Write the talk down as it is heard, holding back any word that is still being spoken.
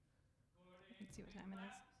see what time it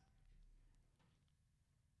is.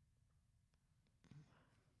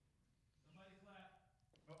 Somebody clap.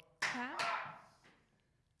 Clap.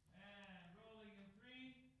 And rolling in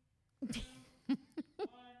 3, 2, 1.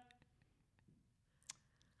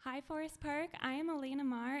 Hi, Forest Park. I am Elena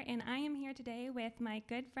Marr, and I am here today with my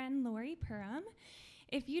good friend Laurie Perham.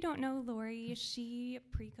 If you don't know Laurie, she,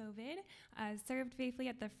 pre-COVID, served faithfully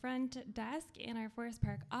at the front desk in our Forest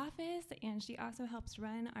Park office, and she also helps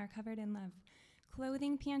run our Covered in Love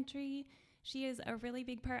clothing pantry. She is a really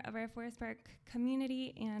big part of our Forest Park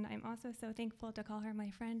community, and I'm also so thankful to call her my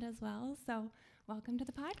friend as well. So welcome to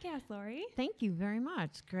the podcast, Laurie. Thank you very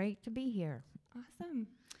much. Great to be here. Awesome.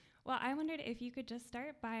 Well, I wondered if you could just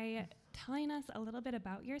start by telling us a little bit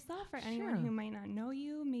about yourself for anyone Sure. who might not know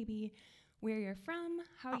you, maybe where you're from,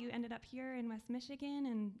 how you ended up here in West Michigan,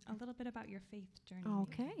 and a little bit about your faith journey. maybe.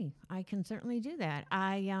 Okay, I can certainly do that.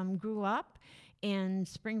 I grew up in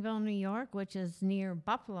Springville, New York, which is near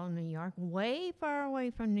Buffalo, New York, way far away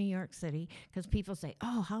from New York City, because people say,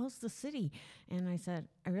 "Oh, how's the city?" And I said,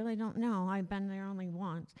 "I really don't know. I've been there only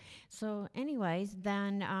once." So anyways,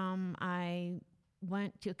 then I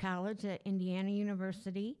went to college at Indiana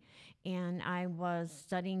University, and I was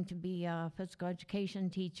studying to be a physical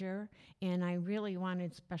education teacher, and I really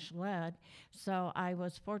wanted special ed. So I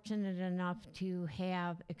was fortunate enough to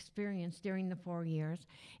have experience during the 4 years,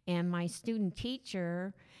 and my student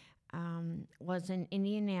teacher was in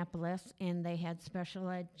Indianapolis, and they had special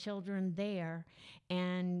ed children there.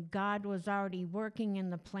 And God was already working in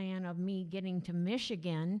the plan of me getting to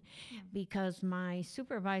Michigan because my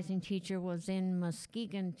supervising teacher was in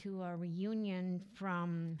Muskegon to a reunion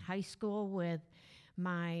from high school with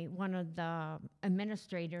one of the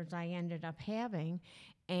administrators I ended up having,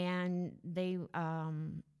 and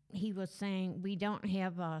he was saying, "We don't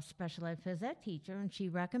have a special ed phys ed teacher," and she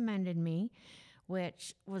recommended me,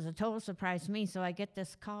 which was a total surprise to me. So I get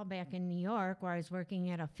this call back in New York where I was working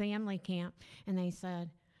at a family camp, and they said,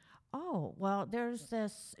 "Oh, well, there's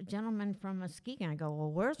this gentleman from Muskegon." I go,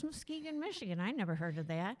 "Well, where's Muskegon, Michigan? I never heard of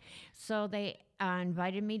that." So they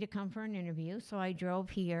invited me to come for an interview. So I drove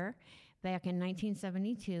here back in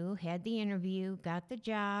 1972, had the interview, got the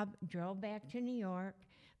job, drove back to New York,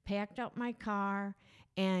 packed up my car,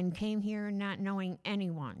 and came here not knowing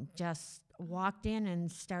anyone. Just walked in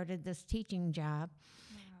and started this teaching job.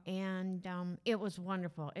 Wow. And it was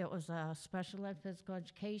wonderful. It was a special ed physical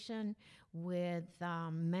education with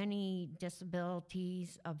many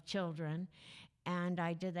disabilities of children. And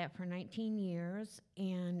I did that for 19 years,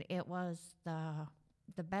 and it was the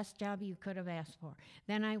best job you could have asked for.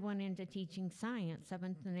 Then I went into teaching science,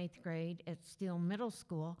 7th and 8th grade at Steele Middle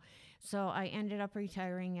School. So I ended up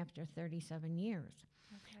retiring after 37 years.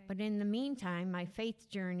 Okay. But in the meantime, my faith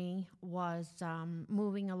journey was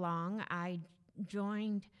moving along. I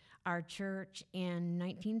joined our church in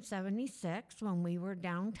 1976 when we were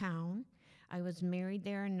downtown. I was married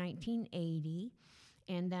there in 1980,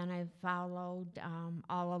 and then I followed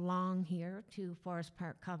all along here to Forest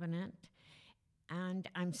Park Covenant, and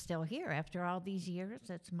I'm still here after all these years.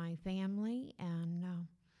 It's my family, and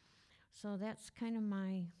so that's kind of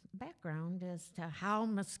my background as to how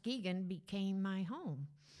Muskegon became my home.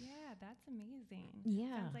 Yeah, that's amazing.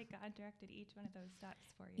 Yeah. Sounds like God directed each one of those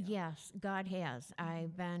steps for you. Yes, God has.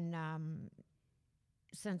 I've been,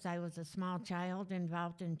 since I was a small child,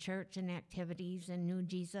 involved in church and activities and knew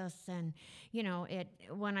Jesus. And,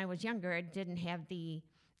 when I was younger, it didn't have the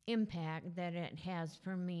impact that it has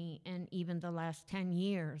for me in even the last 10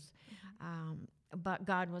 years. But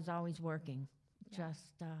God was always working. Yeah.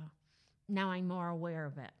 Just now I'm more aware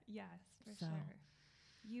of it. Yes, for So. sure.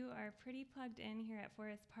 You are pretty plugged in here at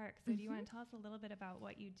Forest Park. So do you want to tell us a little bit about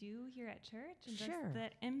what you do here at church and just Sure. the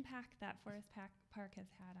impact that Forest Park has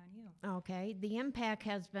had on you? Okay, the impact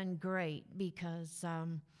has been great because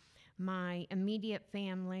my immediate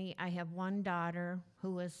family, I have one daughter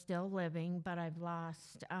who is still living, but I've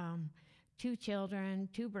lost 2 children,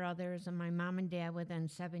 2 brothers, and my mom and dad within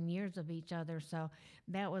 7 years of each other. So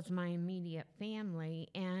that was my immediate family,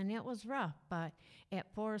 and it was rough. But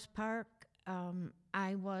at Forest Park,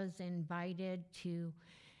 I was invited to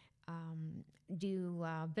do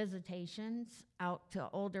visitations out to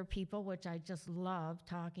older people, which I just love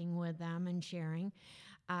talking with them and sharing.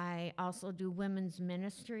 I also do women's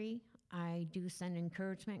ministry. I do send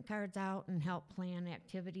encouragement cards out and help plan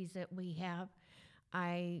activities that we have.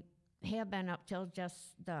 I have been up till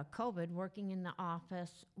just the COVID working in the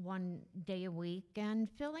office 1 day a week and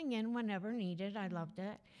filling in whenever needed. I loved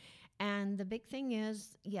it. And the big thing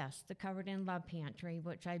is, yes, the Covered in Love Pantry,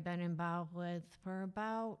 which I've been involved with for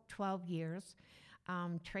about 12 years.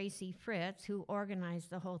 Tracy Fritz, who organized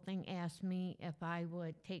the whole thing, asked me if I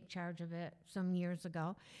would take charge of it some years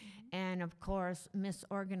ago. And of course, Miss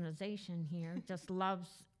Organization here just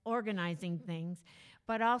loves organizing things,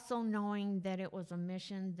 but also knowing that it was a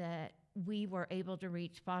mission that we were able to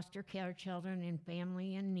reach foster care children and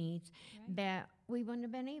family in needs Right. that we wouldn't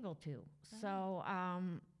have been able to. Right. So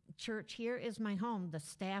church here is my home. The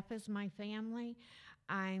staff is my family.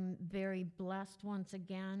 I'm very blessed once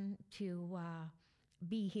again to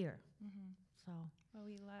be here. So, Well,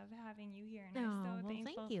 we love having you here, and Oh, we're so well, thank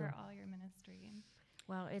thankful you. for all your ministry.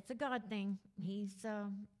 well, it's a God thing.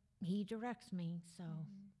 He directs me. So,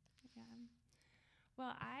 Yeah.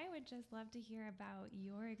 Well, I would just love to hear about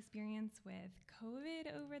your experience with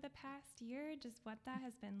COVID over the past year, just what that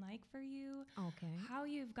has been like for you, okay. how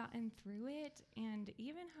you've gotten through it, and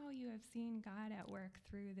even how you have seen God at work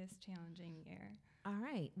through this challenging year. All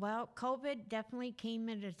right. Well, COVID definitely came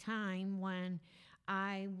at a time when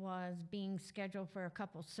I was being scheduled for a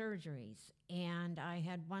couple surgeries, and I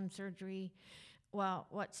had one surgery. Well,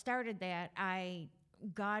 what started that,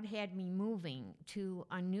 God had me moving to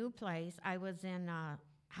a new place. I was in a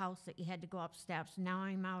house that you had to go up steps. Now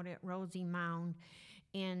I'm out at Rosie Mound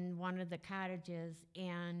in one of the cottages,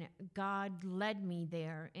 and God led me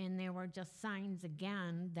there, and there were just signs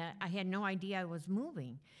again that I had no idea I was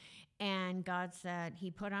moving. And God said, He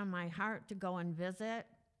put on my heart to go and visit,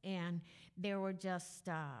 and there were just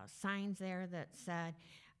signs there that said,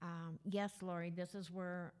 yes, Laurie, this is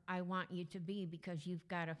where I want you to be, because you've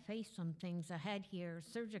got to face some things ahead here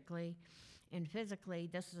surgically and physically.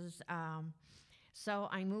 So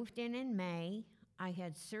I moved in May. I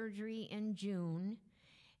had surgery in June.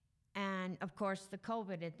 And of course, the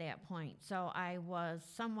COVID at that point. So I was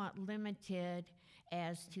somewhat limited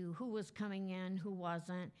as to who was coming in, who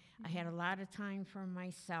wasn't. I had a lot of time for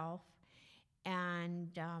myself.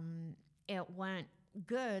 And it went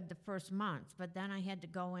good the first month, but then I had to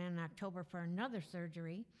go in October for another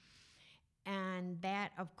surgery, and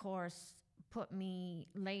that of course put me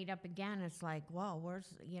laid up again. It's like, whoa,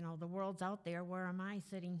 where's, the world's out there, where am I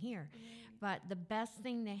sitting here? But the best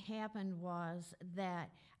thing that happened was that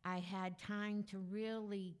I had time to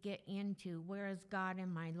really get into, where is God in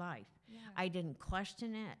my life? Yeah. I didn't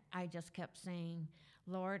question it. I just kept saying,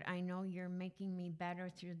 Lord, I know you're making me better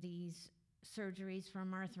through these surgeries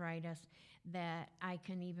from arthritis, that I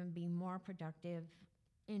can even be more productive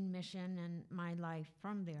in mission and my life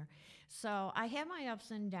from there. So I have my ups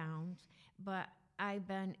and downs, but I've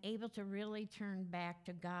been able to really turn back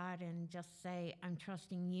to God and just say, I'm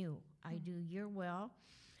trusting you. I do your will.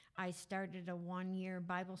 I started a 1-year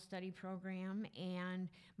Bible study program, and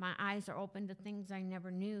my eyes are open to things I never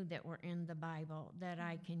knew that were in the Bible that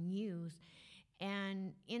I can use.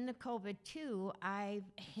 And in the COVID too, I've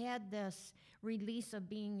had this release of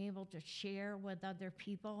being able to share with other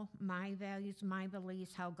people my values, my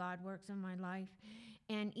beliefs, how God works in my life.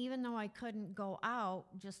 And even though I couldn't go out,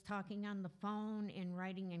 just talking on the phone and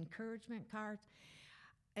writing encouragement cards,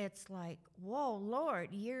 it's like, whoa, Lord,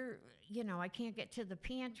 I can't get to the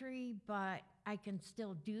pantry, but I can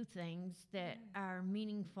still do things that are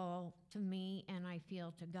meaningful to me and I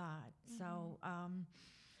feel to God. So,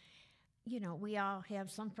 we all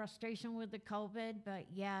have some frustration with the COVID, but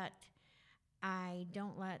yet I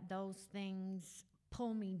don't let those things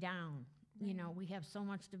pull me down. We have so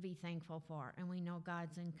much to be thankful for, and we know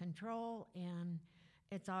God's in control, and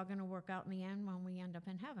it's all going to work out in the end when we end up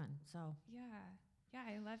in heaven. So, Yeah,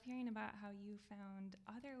 I love hearing about how you found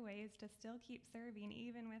other ways to still keep serving,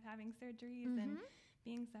 even with having surgeries and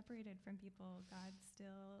being separated from people. God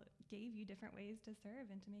still gave you different ways to serve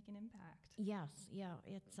and to make an impact. yes,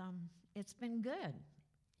 it's been good.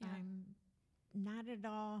 Yeah. I'm not at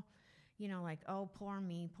all, like, oh, poor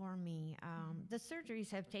me, poor me. The surgeries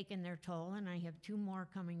have taken their toll, and I have 2 more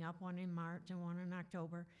coming up, one in March and one in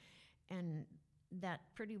October, and that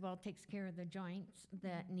pretty well takes care of the joints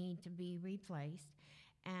that need to be replaced.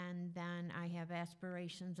 And then I have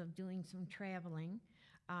aspirations of doing some traveling.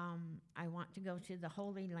 I want to go to the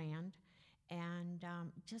Holy Land and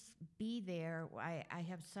just be there. I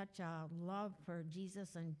have such a love for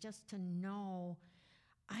Jesus, and just to know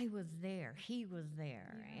I was there, He was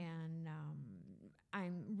there, and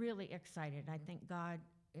I'm really excited. I think God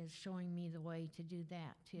is showing me the way to do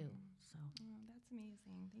that too. So, that's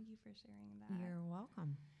amazing. Thank you for sharing that. you're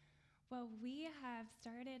welcome. Well, we have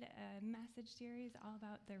started a message series all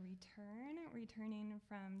about the returning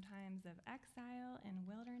from times of exile and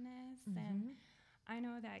wilderness. And I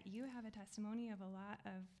know that you have a testimony of a lot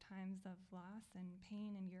of times of loss and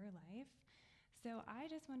pain in your life. So I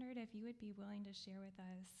just wondered if you would be willing to share with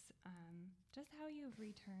us just how you've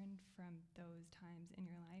returned from those times in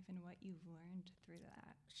your life and what you've learned through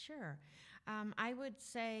that. Sure. I would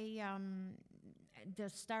say to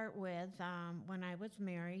start with, when I was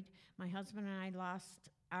married, my husband and I lost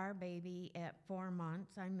our baby at 4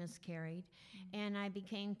 months. I miscarried, and I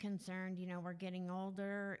became concerned. We're getting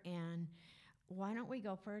older, and why don't we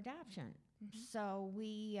go for adoption? So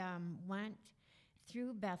we went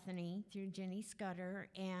through Bethany, through Jenny Scudder,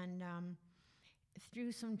 and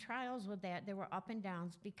through some trials with that. There were up and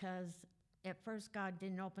downs because at first God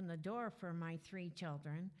didn't open the door for my 3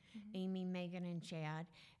 children, Amy, Megan, and Chad.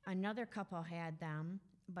 Another couple had them,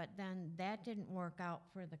 but then that didn't work out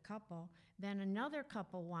for the couple. Then another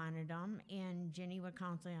couple wanted them, and Jenny would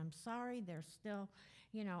counsel, I'm sorry, they're still,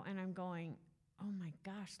 and I'm going, oh my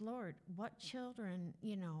gosh, Lord, what children,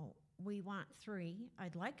 we want 3.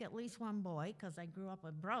 I'd like at least 1 boy because I grew up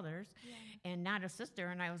with brothers and not a sister,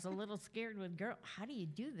 and I was a little scared with girl. How do you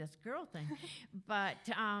do this girl thing? But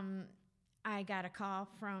I got a call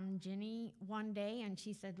from Ginny one day, and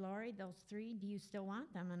she said, Laurie, those 3, do you still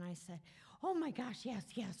want them? And I said, oh my gosh,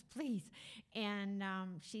 yes, please. And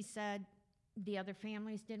she said, the other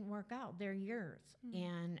families didn't work out. They're yours.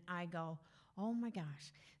 And I go, oh my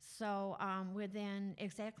gosh. So within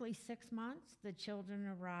exactly 6 months, the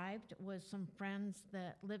children arrived with some friends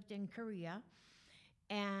that lived in Korea.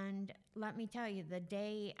 And let me tell you, the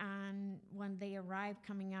day on when they arrived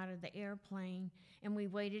coming out of the airplane, and we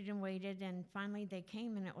waited and waited, and finally they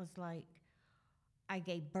came, and it was like I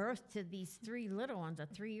gave birth to these 3 little ones, a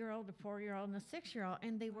 3-year-old, a 4-year-old, and a 6-year-old,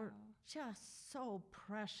 and they were just so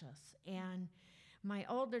precious. And my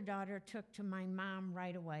older daughter took to my mom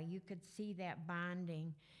right away. You could see that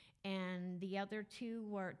bonding. And the other 2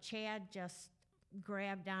 were, Chad just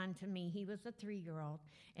grabbed onto me. He was a 3-year-old.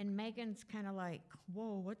 And Megan's kind of like,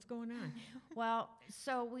 whoa, what's going on? Well,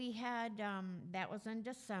 so we had, that was in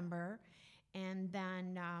December. And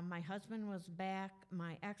then my husband was back,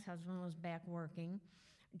 my ex-husband was back working,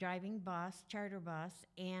 driving bus, charter bus.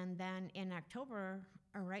 And then in October,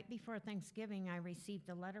 or right before Thanksgiving, I received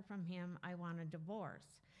a letter from him, I want a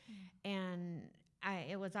divorce. And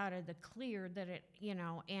it was out of the clear that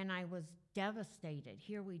and I was devastated.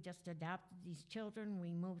 Here we just adopted these children.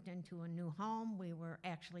 We moved into a new home. We were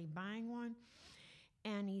actually buying one.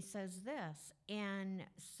 And he says this. And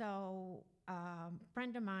so a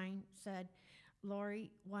friend of mine said,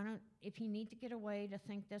 Laurie, if you need to get away to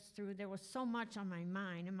think this through, there was so much on my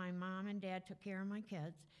mind, and my mom and dad took care of my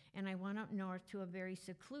kids, and I went up north to a very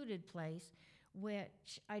secluded place,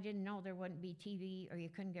 which I didn't know there wouldn't be TV or you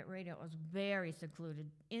couldn't get radio. It was very secluded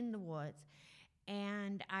in the woods,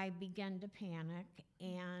 and I began to panic,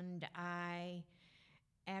 and I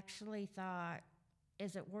actually thought,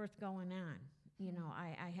 is it worth going on?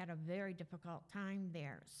 I had a very difficult time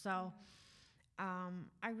there. So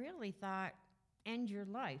I really thought, end your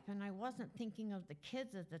life. And I wasn't thinking of the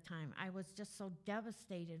kids at the time. I was just so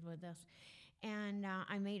devastated with this. And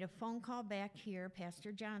I made a phone call back here.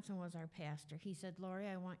 Pastor Johnson was our pastor. He said, Laurie,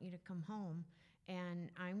 I want you to come home, and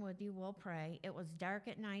I'm with you. We'll pray. It was dark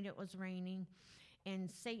at night. It was raining. And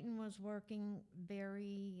Satan was working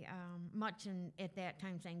very much at that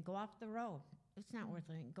time, saying, go off the road. It's not worth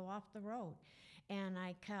it. Go off the road. And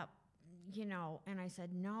I kept, and I said,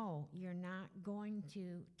 no, you're not going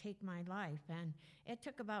to take my life. And it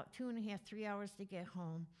took about 2.5, 3 hours to get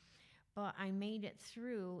home. But I made it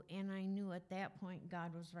through, and I knew at that point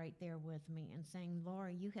God was right there with me and saying,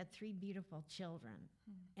 Laura, you had 3 beautiful children.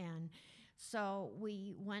 And so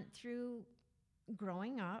we went through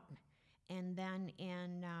growing up, and then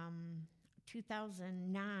in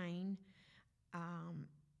 2009,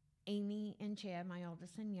 Amy and Chad, my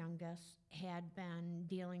oldest and youngest, had been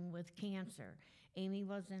dealing with cancer. Amy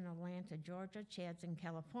was in Atlanta, Georgia, Chad's in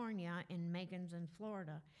California, and Megan's in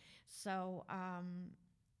Florida. So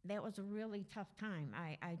that was a really tough time.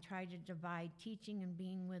 I tried to divide teaching and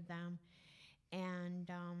being with them, and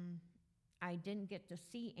I didn't get to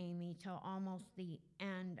see Amy till almost the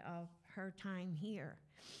end of her time here.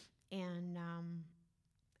 And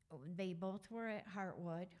they both were at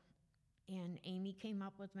Heartwood, and Amy came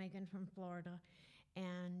up with Megan from Florida,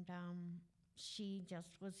 and she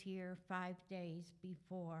just was here 5 days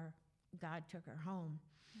before God took her home.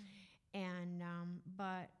 And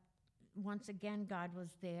but once again, God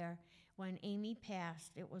was there. When Amy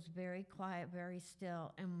passed, it was very quiet, very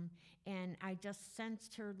still, and I just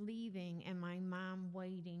sensed her leaving, and my mom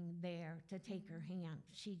waiting there to take her hand.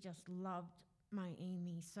 She just loved my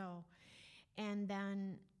Amy so. And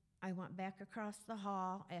then I went back across the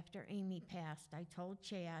hall after Amy passed. I told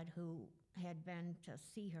Chad, who had been to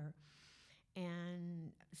see her,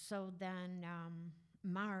 and So then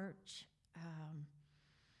March,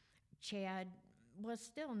 Chad was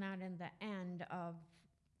still not in the end of,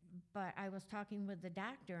 but I was talking with the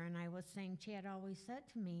doctor and I was saying, Chad always said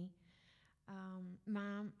to me,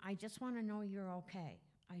 Mom, I just want to know you're okay.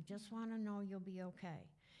 I just want to know you'll be okay.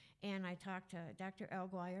 And I talked to Dr.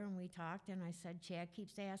 Elguire and we talked and I said, Chad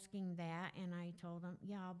keeps asking that. And I told him,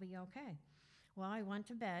 yeah, I'll be okay. Well, I went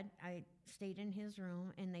to bed. I stayed in his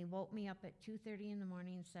room and they woke me up at 2:30 in the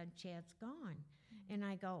morning and said, Chad's gone. And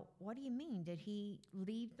I go, what do you mean? Did he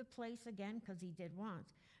leave the place again? Because he did once.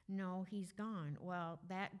 No, he's gone. Well,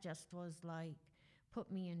 that just was like, put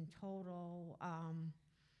me in total,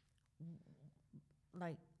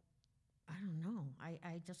 like, I don't know.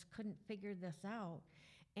 I just couldn't figure this out.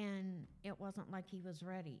 And it wasn't like he was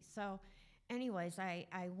ready. So, anyways, I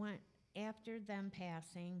went, after them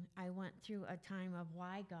passing, I went through a time of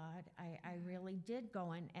why God. I really did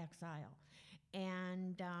go in exile.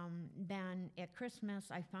 And then at Christmas,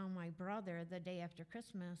 I found my brother. The day after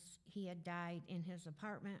Christmas, he had died in his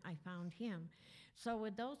apartment. I found him. So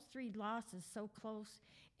with those three losses so close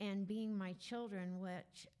and being my children,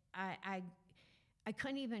 which I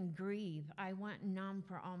couldn't even grieve. I went numb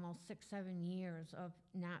for almost 6-7 years of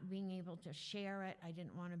not being able to share it. I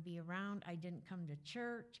didn't want to be around. I didn't come to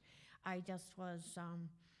church. I just was,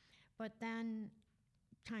 but then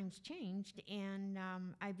times changed and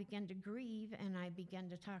I began to grieve and I began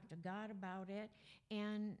to talk to God about it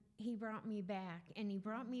and he brought me back and he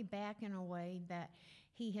brought me back in a way that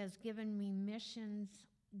he has given me missions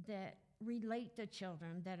that relate to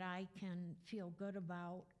children that I can feel good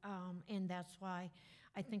about and that's why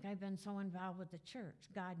I think I've been so involved with the church.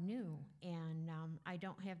 God knew and I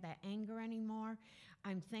don't have that anger anymore.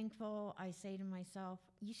 I'm thankful. I say to myself,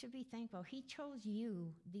 you should be thankful. He chose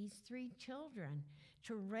you, these 3 children,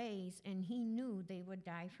 to raise, and he knew they would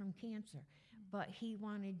die from cancer. But he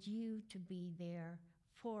wanted you to be there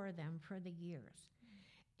for them for the years.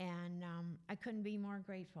 And I couldn't be more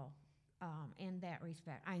grateful in that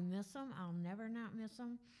respect. I miss them. I'll never not miss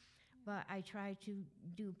them. But I try to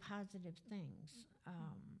do positive things,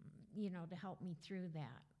 to help me through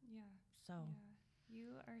that. Yeah. So. Yeah. You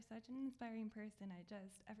are such an inspiring person.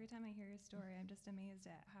 Every time I hear your story, I'm just amazed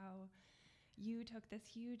at how you took this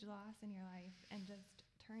huge loss in your life and just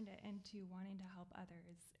turned it into wanting to help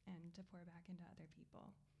others and to pour back into other people.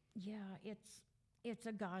 Yeah, it's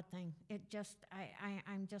a God thing. It just,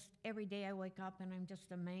 I'm just, every day I wake up and I'm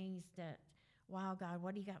just amazed at, wow, God,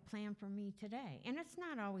 what do you got planned for me today? And it's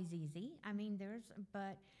not always easy. I mean,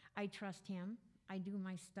 but I trust him. I do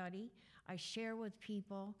my study. I share with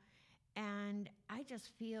people. And I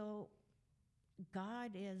just feel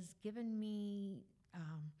God has given me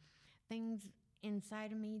things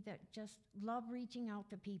inside of me that just love reaching out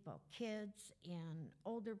to people, kids and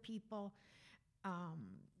older people.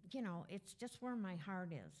 It's just where my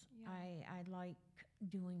heart is. Yeah. I like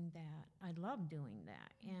doing that. I love doing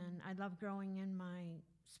that. And I love growing in my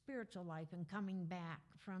spiritual life and coming back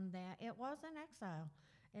from that. It was an exile.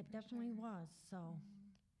 It For definitely sure. was. So.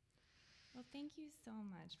 Well, thank you so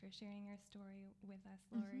much for sharing your story with us,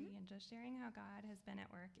 Laurie, and just sharing how God has been at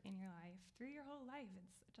work in your life through your whole life.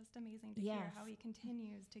 It's just amazing to hear how he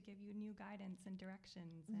continues to give you new guidance and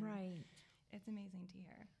directions. And Right. it's amazing to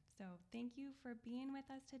hear. So thank you for being with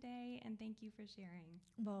us today, and thank you for sharing.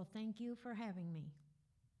 Well, thank you for having me.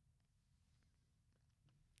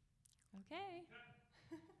 Okay.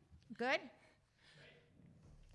 Good?